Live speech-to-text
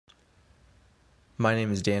My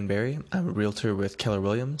name is Dan Barry. I'm a realtor with Keller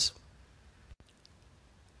Williams.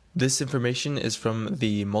 This information is from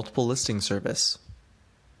the Multiple Listing Service.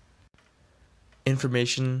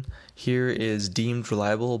 Information here is deemed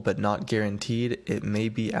reliable but not guaranteed. It may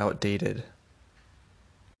be outdated.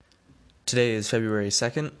 Today is February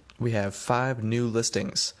 2nd. We have 5 new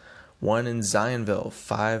listings. One in Zionville,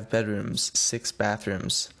 5 bedrooms, 6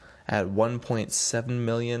 bathrooms at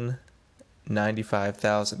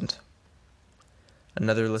 $1.795,000.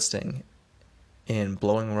 Another listing in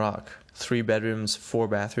Blowing Rock, 3 bedrooms, 4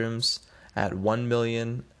 bathrooms at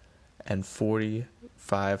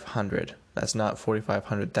 $1,040,500. That's not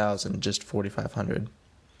 4,500,000, just 4,500.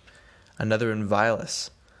 Another in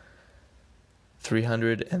Vilas,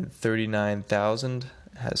 339,000,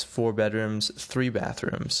 has 4 bedrooms, 3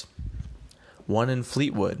 bathrooms. One in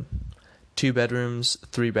Fleetwood, 2 bedrooms,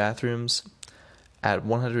 3 bathrooms at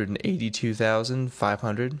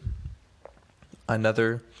 $182,500.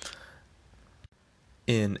 Another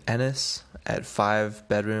in Ennis at 5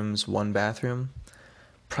 bedrooms, 1 bathroom,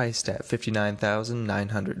 priced at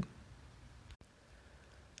 $59,900.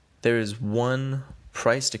 There is one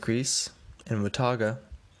price decrease in Watauga.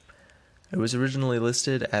 It was originally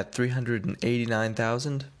listed at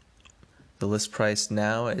 $389,000. The list price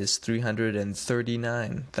now is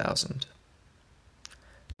 $339,000.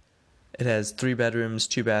 It has 3 bedrooms,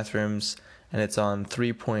 2 bathrooms, and it's on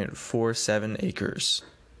 3.47 acres.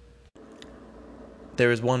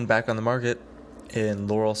 There is one back on the market in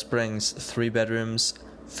Laurel Springs, 3 bedrooms,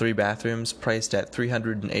 3 bathrooms, priced at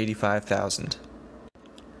 $385,000.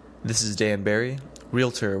 This is Dan Barry,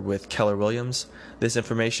 realtor with Keller Williams. This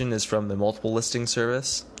information is from the Multiple Listing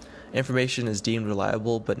Service. Information is deemed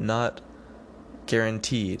reliable but not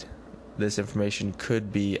guaranteed. This information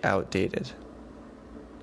could be outdated.